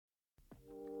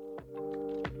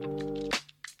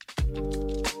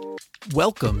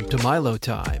Welcome to Milo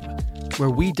Time, where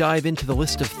we dive into the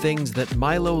list of things that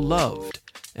Milo loved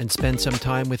and spend some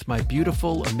time with my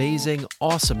beautiful, amazing,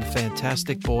 awesome,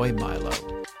 fantastic boy, Milo.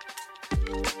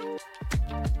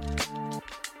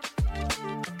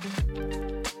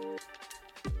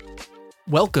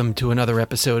 Welcome to another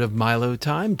episode of Milo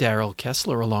Time. Daryl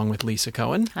Kessler along with Lisa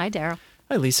Cohen. Hi, Daryl.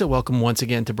 Hi, Lisa. Welcome once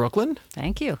again to Brooklyn.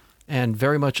 Thank you. And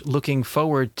very much looking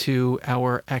forward to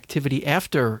our activity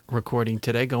after recording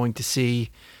today, going to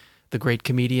see the great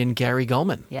comedian Gary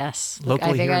Gulman. Yes.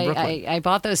 Locally here in Brooklyn. I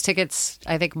bought those tickets,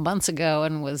 I think, months ago,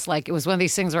 and was like, it was one of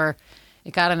these things where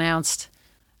it got announced.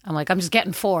 I'm like, I'm just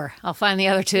getting 4. I'll find the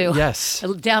other 2. Yes.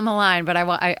 Down the line. But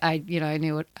I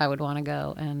knew I would want to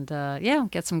go.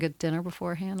 And get some good dinner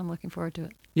beforehand. I'm looking forward to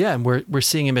it. Yeah, and we're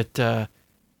seeing him at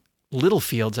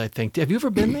Littlefields, I think. Have you ever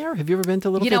been there? Have you ever been to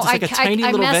Littlefields? It's like a tiny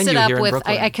little venue here in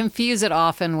Brooklyn. I confuse it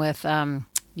often with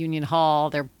Union Hall.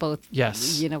 They're both,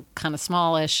 yes, kind of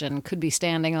smallish and could be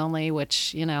standing only,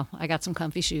 which, I got some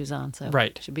comfy shoes on, so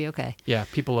right. Should be okay. Yeah,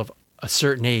 people of a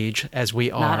certain age, as we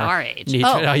are. Not our age. We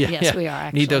are, actually.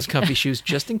 Need those comfy shoes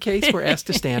just in case we're asked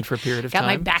to stand for a period of time. Got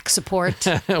my back support.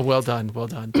 Well done.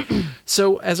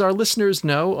 So, as our listeners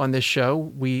know, on this show,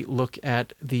 we look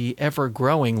at the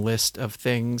ever-growing list of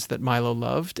things that Milo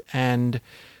loved, and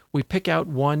we pick out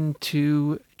one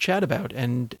to chat about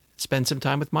and spend some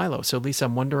time with Milo. So, Lisa,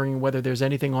 I'm wondering whether there's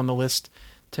anything on the list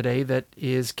today that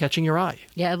is catching your eye.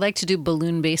 Yeah, I'd like to do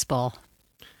balloon baseball.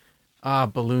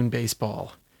 Balloon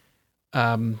baseball.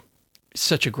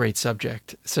 Such a great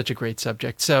subject.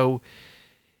 So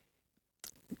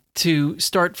to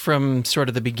start from sort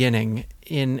of the beginning,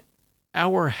 in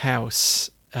our house,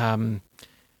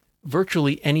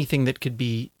 virtually anything that could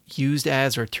be used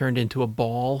as or turned into a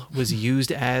ball was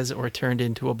used as or turned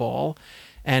into a ball.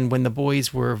 And when the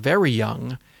boys were very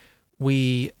young,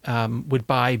 we would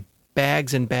buy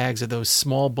bags and bags of those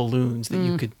small balloons that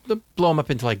you could blow them up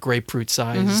into like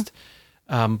grapefruit-sized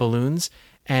balloons.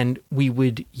 And we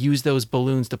would use those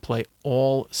balloons to play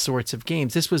all sorts of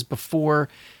games. This was before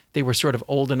they were sort of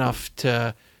old enough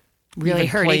to really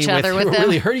hurt each other with them.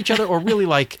 Really hurt each other, or really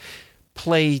like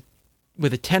play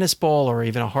with a tennis ball or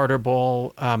even a harder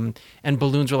ball. And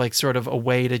balloons were like sort of a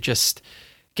way to just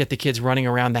get the kids running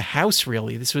around the house,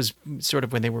 really. This was sort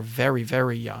of when they were very,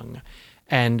 very young.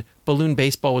 And balloon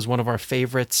baseball was one of our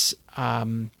favorites.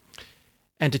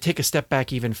 And to take a step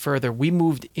back even further, we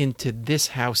moved into this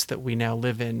house that we now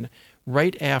live in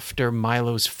right after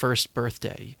Milo's first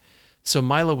birthday. So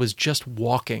Milo was just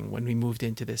walking when we moved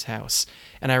into this house.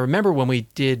 And I remember when we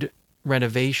did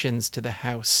renovations to the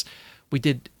house, we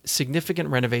did significant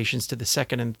renovations to the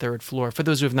second and third floor. For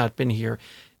those who have not been here,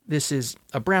 this is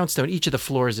a brownstone. Each of the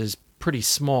floors is pretty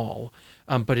small,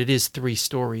 but it is 3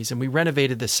 stories. And we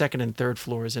renovated the second and third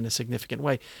floors in a significant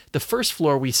way. The first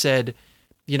floor, we said,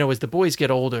 as the boys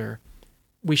get older,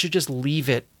 we should just leave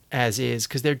it as is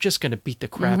because they're just going to beat the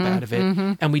crap out of it.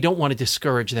 And we don't want to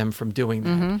discourage them from doing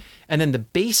that. And then the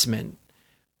basement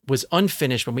was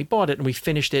unfinished when we bought it, and we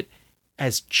finished it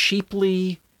as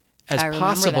cheaply as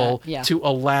possible to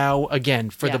allow, again,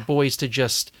 for the boys to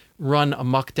just run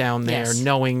amok down there,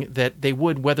 knowing that they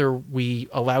would, whether we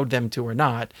allowed them to or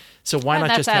not. So why not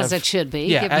just have... That's as it should be.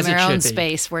 Yeah, give them their own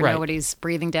space where nobody's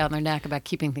breathing down their neck about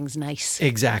keeping things nice.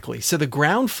 Exactly. So the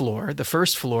ground floor, the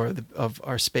first floor of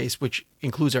our space, which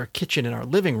includes our kitchen and our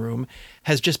living room,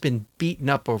 has just been beaten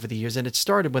up over the years. And it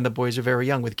started when the boys were very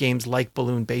young with games like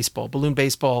balloon baseball. Balloon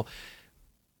baseball,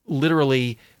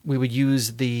 literally, we would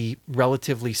use the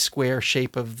relatively square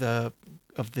shape of the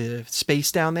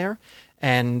space down there,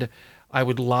 and I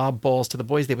would lob balls to the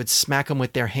boys. They would smack them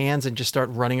with their hands and just start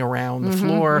running around the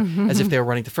floor as if they were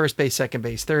running to first base, second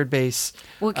base, third base.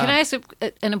 Well, can I ask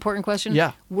an important question?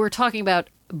 Yeah. We're talking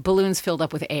about balloons filled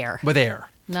up with air. With air.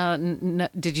 No,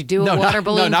 did you do a water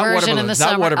balloon version in the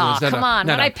summer? Water balloons. Come on.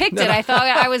 When I picked it, I thought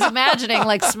I was imagining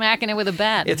like smacking it with a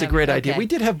bat. It's a great idea. We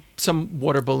did have some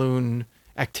water balloon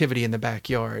activity in the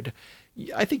backyard.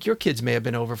 I think your kids may have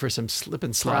been over for some slip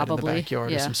and slide in the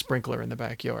backyard or some sprinkler in the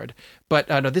backyard. But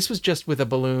no, this was just with a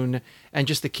balloon and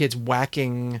just the kids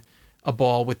whacking a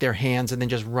ball with their hands and then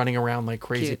just running around like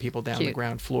crazy people down the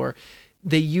ground floor.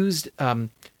 They used,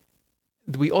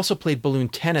 we also played balloon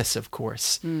tennis, of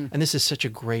course. And this is such a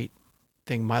great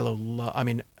thing. Milo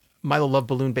loved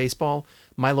balloon baseball.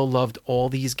 Milo loved all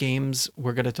these games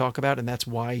we're going to talk about, and that's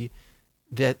why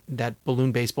that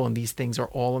balloon baseball and these things are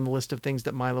all on the list of things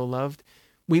that Milo loved.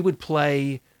 We would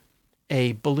play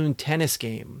a balloon tennis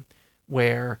game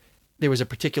where there was a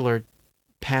particular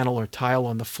panel or tile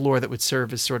on the floor that would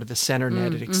serve as sort of the center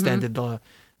net. It extended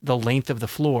the length of the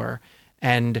floor.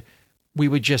 And we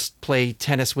would just play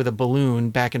tennis with a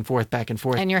balloon back and forth.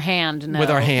 And your hand, no. With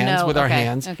our hands, no. our Okay.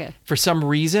 hands. Okay. For some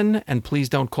reason, and please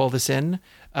don't call this in,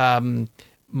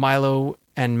 Milo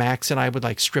and Max and I would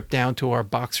like strip down to our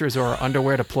boxers or our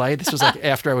underwear to play. This was like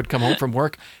after I would come home from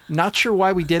work. Not sure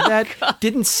why we did that.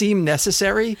 Didn't seem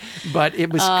necessary, but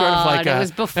it was kind of like it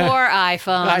was before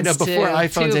iPhones. I know, before too.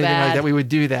 iPhones, Too anything bad. like that, we would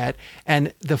do that.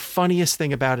 And the funniest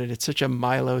thing about it, it's such a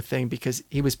Milo thing because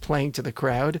he was playing to the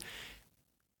crowd.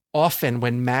 Often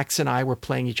when Max and I were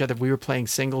playing each other, we were playing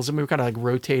singles and we were kind of like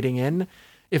rotating in.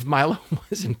 If Milo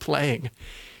wasn't playing,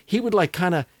 he would like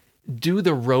kind of do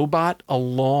the robot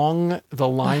along the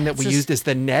line that we used as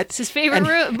the net. It's his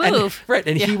favorite move. Right.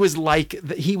 And he was like,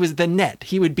 he was the net.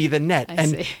 He would be the net. I and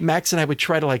see. Max and I would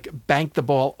try to like bank the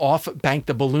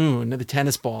balloon, the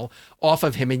tennis ball off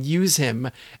of him and use him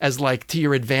as like to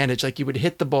your advantage. Like you would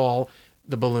hit the ball,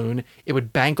 the balloon, it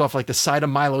would bank off like the side of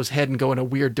Milo's head and go in a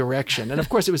weird direction. And of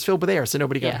course it was filled with air, so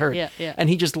nobody got hurt. Yeah. And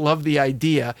he just loved the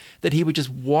idea that he would just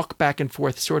walk back and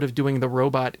forth, sort of doing the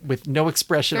robot with no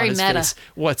expression Very on his meta. face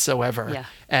whatsoever. Yeah.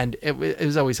 And it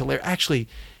was always hilarious. Actually,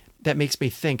 that makes me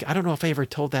think, I don't know if I ever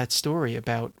told that story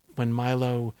about when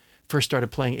Milo first started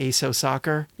playing ASO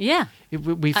soccer. Yeah.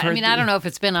 We've heard, I don't know if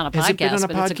it's been on a has it been podcast, on a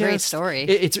but podcast? it's a great story.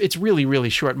 It's really, really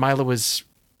short. Milo was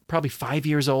probably 5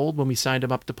 years old when we signed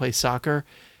him up to play soccer.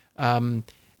 And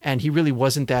he really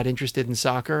wasn't that interested in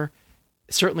soccer,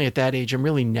 certainly at that age, and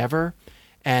really never.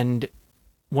 And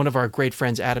one of our great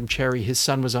friends, Adam Cherry, his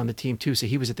son was on the team too, so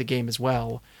he was at the game as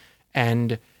well.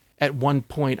 And at one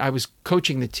point, I was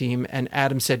coaching the team, and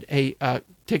Adam said, "Hey,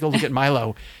 take a look at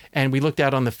Milo." And we looked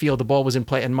out on the field. The ball was in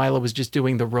play, and Milo was just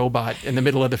doing the robot in the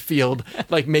middle of the field,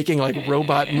 like making like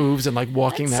robot moves and like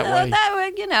walking that way.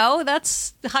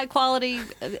 That's high quality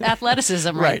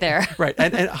athleticism right there. Right.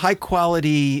 And high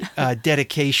quality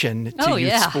dedication to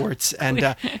youth sports.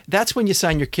 And that's when you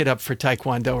sign your kid up for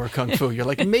Taekwondo or Kung Fu. You're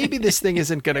like, maybe this thing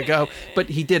isn't going to go. But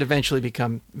he did eventually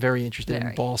become very interested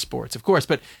in ball sports, of course.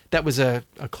 But that was a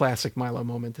classic Milo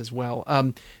moment as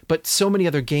well. But so many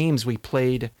other games we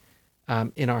played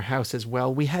in our house as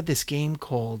well. We had this game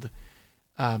called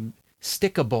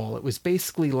Sticka Ball. It was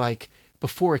basically like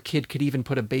before a kid could even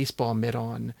put a baseball mitt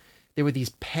on, there were these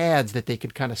pads that they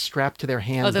could kind of strap to their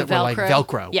hands that were like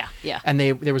Velcro. Yeah. And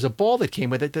there was a ball that came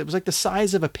with it that was like the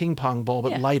size of a ping pong ball,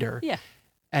 but lighter. Yeah.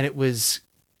 And it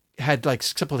had like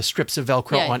a couple of strips of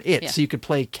Velcro on it. So you could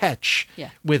play catch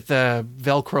with the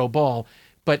Velcro ball.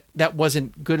 But that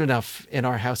wasn't good enough in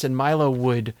our house. And Milo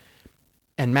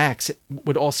and Max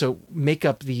would also make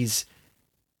up these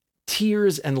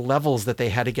tiers and levels that they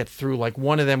had to get through. Like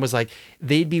one of them was like,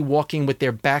 they'd be walking with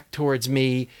their back towards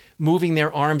me, moving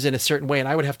their arms in a certain way, and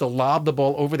I would have to lob the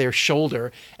ball over their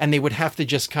shoulder, and they would have to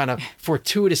just kind of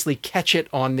fortuitously catch it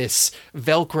on this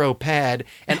Velcro pad.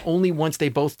 And only once they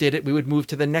both did it, we would move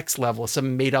to the next level,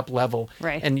 some made up level.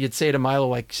 Right. And you'd say to Milo,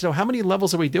 like, so how many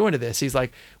levels are we doing to this? He's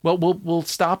like, well, we'll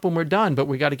stop when we're done, but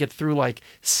we got to get through like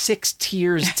 6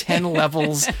 tiers, 10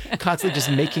 levels, constantly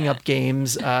just making up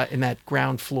games in that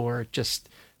ground floor. Just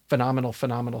phenomenal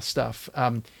stuff.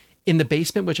 In the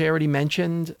basement, which I already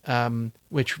mentioned,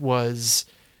 which was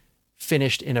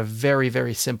finished in a very,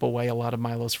 very simple way. A lot of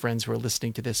Milo's friends who are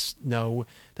listening to this know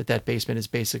that basement is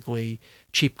basically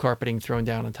cheap carpeting thrown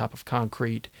down on top of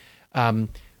concrete.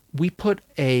 We put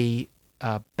a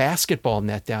basketball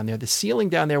net down there. The ceiling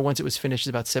down there, once it was finished, is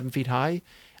about 7 feet high.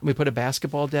 And we put a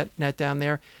basketball net down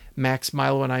there. Max,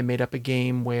 Milo, and I made up a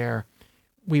game where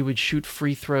we would shoot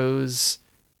free throws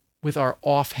with our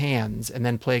off hands and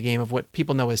then play a game of what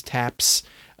people know as taps,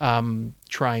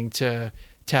 trying to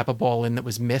tap a ball in that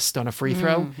was missed on a free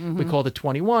throw. Mm-hmm. We called it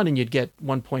 21, and you'd get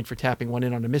 1 point for tapping one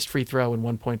in on a missed free throw and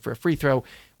 1 point for a free throw.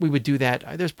 We would do that.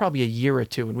 There's probably a year or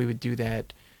two, and we would do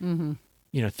that,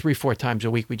 3-4 times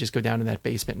a week. We just go down in that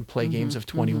basement and play games of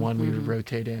 21. We would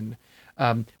rotate in.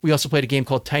 We also played a game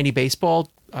called Tiny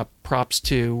Baseball. Props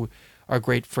to our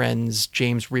great friends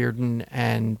James Riordan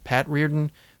and Pat Riordan,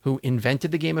 who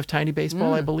invented the game of Tiny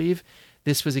Baseball, I believe.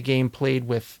 This was a game played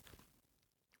with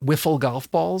Wiffle golf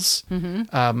balls.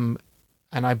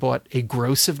 And I bought a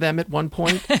gross of them at one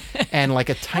point, and like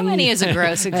a tiny... How many is a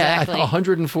gross exactly?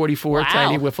 144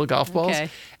 tiny Wiffle golf balls,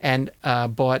 and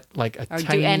bought like a tiny...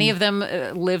 Do any of them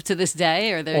live to this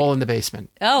day? Or all in the basement.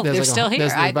 Oh, there's they're like still here.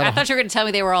 I thought you were going to tell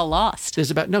me they were all lost.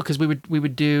 There's about... No, because we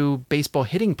would do baseball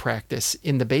hitting practice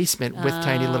in the basement with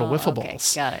tiny little wiffle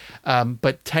balls. Got it.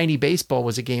 But Tiny Baseball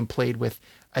was a game played with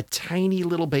a tiny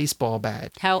little baseball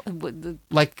bat. How...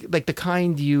 Like the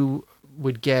kind you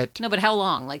would get... No, but how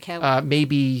long? Like how...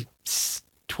 maybe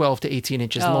 12 to 18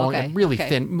 inches long and really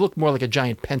thin. Looked more like a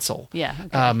giant pencil. Yeah.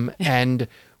 Okay. And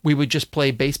we would just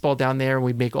play baseball down there, and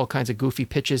we'd make all kinds of goofy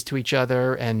pitches to each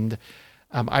other. And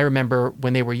I remember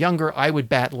when they were younger, I would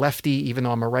bat lefty, even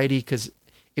though I'm a righty, because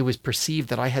it was perceived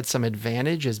that I had some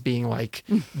advantage as being like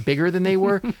bigger than they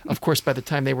were. Of course, by the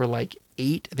time they were like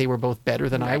 8, they were both better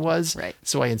than I was. Right.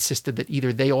 So I insisted that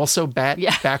either they also bat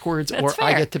backwards or fair.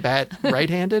 I get to bat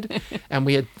right-handed. And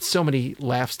we had so many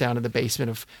laughs down in the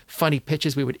basement of funny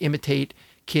pitches. We would imitate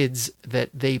kids that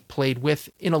they played with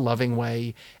in a loving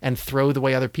way and throw the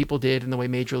way other people did and the way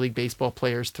Major League Baseball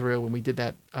players threw. And we did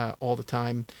that all the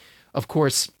time. Of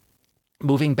course,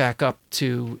 moving back up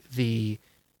to the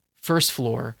first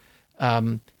floor,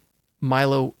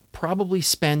 Milo probably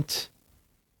spent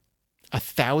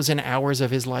 1,000 hours of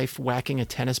his life whacking a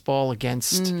tennis ball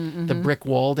against the brick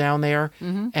wall down there.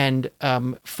 And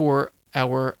for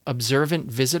our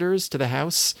observant visitors to the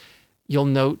house, you'll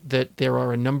note that there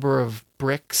are a number of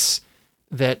bricks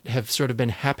that have sort of been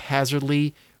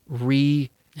haphazardly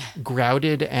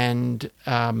re-grouted and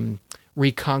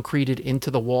reconcreted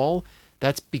into the wall.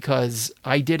 That's because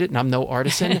I did it and I'm no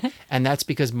artisan. And that's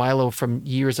because Milo, from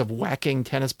years of whacking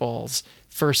tennis balls,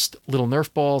 first little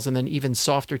Nerf balls and then even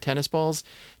softer tennis balls,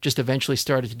 just eventually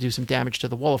started to do some damage to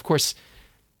the wall. Of course,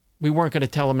 we weren't going to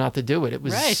tell him not to do it. It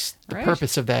was the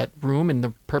purpose of that room and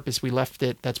the purpose we left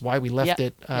it. That's why we left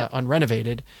it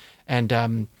unrenovated.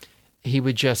 And he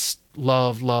would just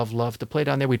love to play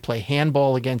down there. We'd play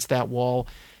handball against that wall.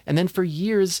 And then for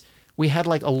years, we had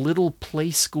like a little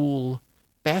Playskool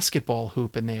basketball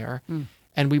hoop in there,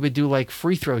 and we would do like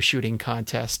free throw shooting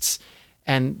contests.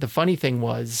 And the funny thing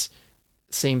was,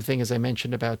 same thing as I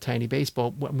mentioned about tiny baseball,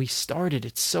 when we started,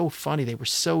 it's so funny, they were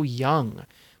so young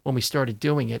when we started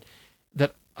doing it,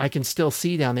 that I can still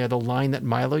see down there the line that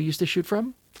Milo used to shoot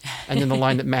from, and then the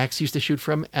line that Max used to shoot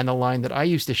from, and the line that I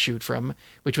used to shoot from,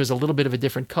 which was a little bit of a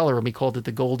different color, and we called it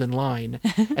the golden line.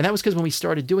 And that was because when we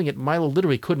started doing it, Milo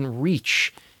literally couldn't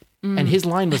reach, and his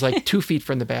line was like 2 feet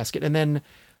from the basket. And then,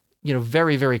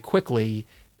 very, very quickly,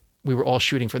 we were all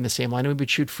shooting from the same line. And we would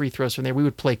shoot free throws from there. We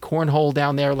would play cornhole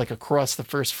down there, like across the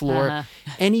first floor.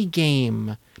 Any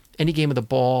game of the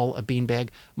ball, a beanbag,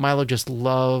 Milo just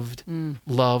loved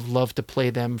to play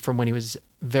them from when he was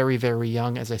very, very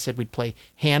young. As I said, we'd play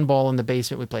handball in the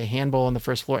basement. We'd play handball on the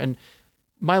first floor. And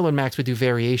Milo and Max would do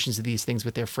variations of these things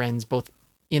with their friends, both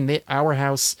in our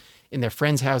house, in their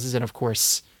friends' houses, and of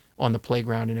course on the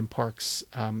playground and in parks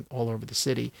all over the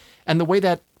city. And the way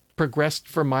that progressed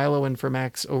for Milo and for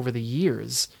Max over the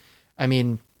years, I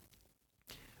mean,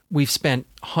 we've spent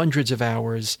hundreds of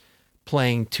hours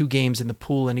playing 2 games in the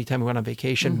pool anytime we went on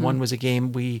vacation. One was a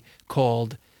game we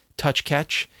called touch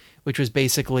catch, which was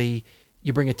basically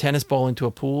you bring a tennis ball into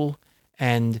a pool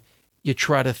and you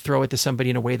try to throw it to somebody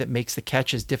in a way that makes the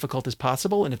catch as difficult as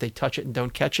possible. And if they touch it and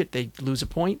don't catch it, they lose a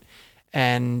point.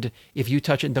 And if you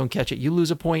touch it and don't catch it, you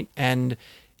lose a point. And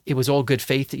it was all good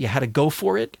faith that you had to go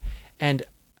for it. And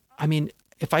I mean,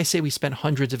 if I say we spent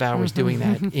hundreds of hours doing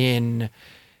that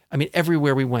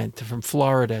everywhere we went, from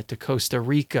Florida to Costa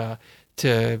Rica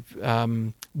to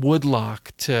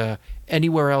Woodloch to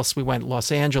anywhere else we went,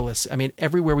 Los Angeles. I mean,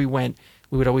 everywhere we went,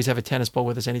 we would always have a tennis ball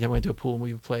with us anytime we went to a pool, and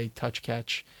we would play touch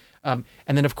catch. And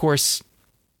then, of course,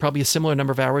 probably a similar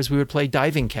number of hours, we would play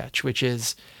diving catch, which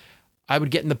is I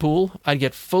would get in the pool. I'd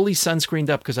get fully sunscreened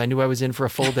up because I knew I was in for a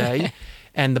full day.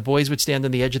 And the boys would stand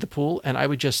on the edge of the pool, and I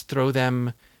would just throw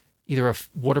them either a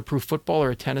waterproof football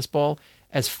or a tennis ball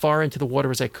as far into the water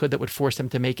as I could that would force them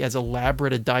to make as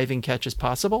elaborate a diving catch as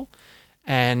possible.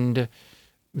 And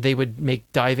they would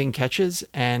make diving catches,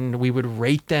 and we would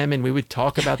rate them, and we would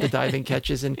talk about the diving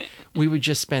catches, and we would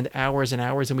just spend hours and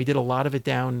hours. And we did a lot of it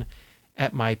down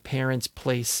at my parents'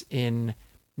 place in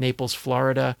Naples,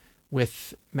 Florida,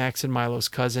 with Max and Milo's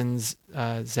cousins,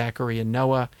 Zachary and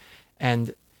Noah.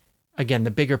 And again,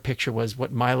 the bigger picture was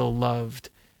what Milo loved.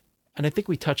 And I think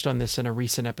we touched on this in a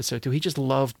recent episode too. He just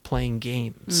loved playing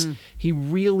games. He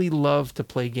really loved to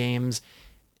play games.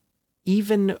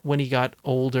 Even when he got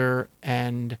older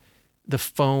and the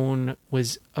phone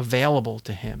was available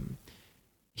to him,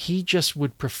 he just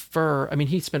would prefer,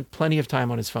 he spent plenty of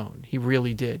time on his phone. He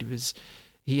really did.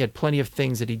 He had plenty of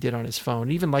things that he did on his phone.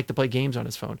 He even liked to play games on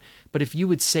his phone. But if you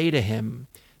would say to him,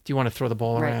 do you want to throw the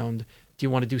ball around? Do you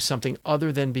want to do something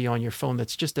other than be on your phone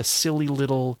that's just a silly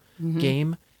little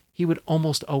game? He would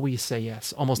almost always say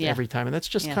yes, almost every time. And that's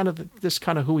just kind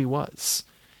of who he was.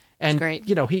 And, great.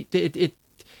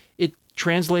 It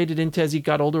translated into, as he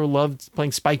got older, loved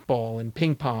playing Spikeball and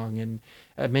ping pong. And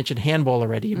I mentioned handball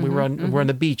already. And we're on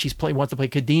the beach. Wants to play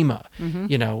Kadima.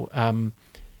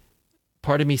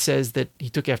 Part of me says that he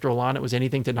took after Alana. It was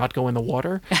anything to not go in the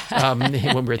water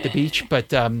when we're at the beach.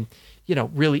 But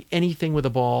really anything with a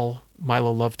ball,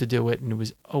 Milo loved to do it and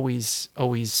was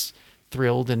always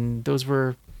thrilled. And those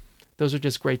are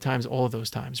just great times, all of those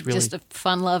times, really. Just a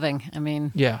fun-loving. I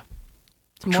mean, yeah.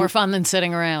 More fun than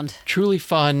sitting around. Truly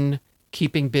fun,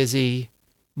 keeping busy,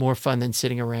 more fun than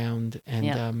sitting around.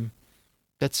 And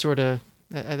that's sort of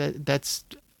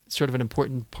an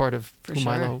important part of who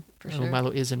Milo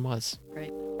is and was.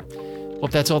 Right. Well,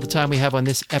 if that's all the time we have on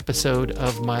this episode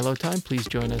of Milo Time, please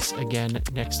join us again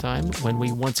next time when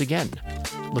we once again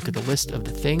look at the list of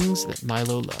the things that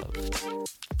Milo loved.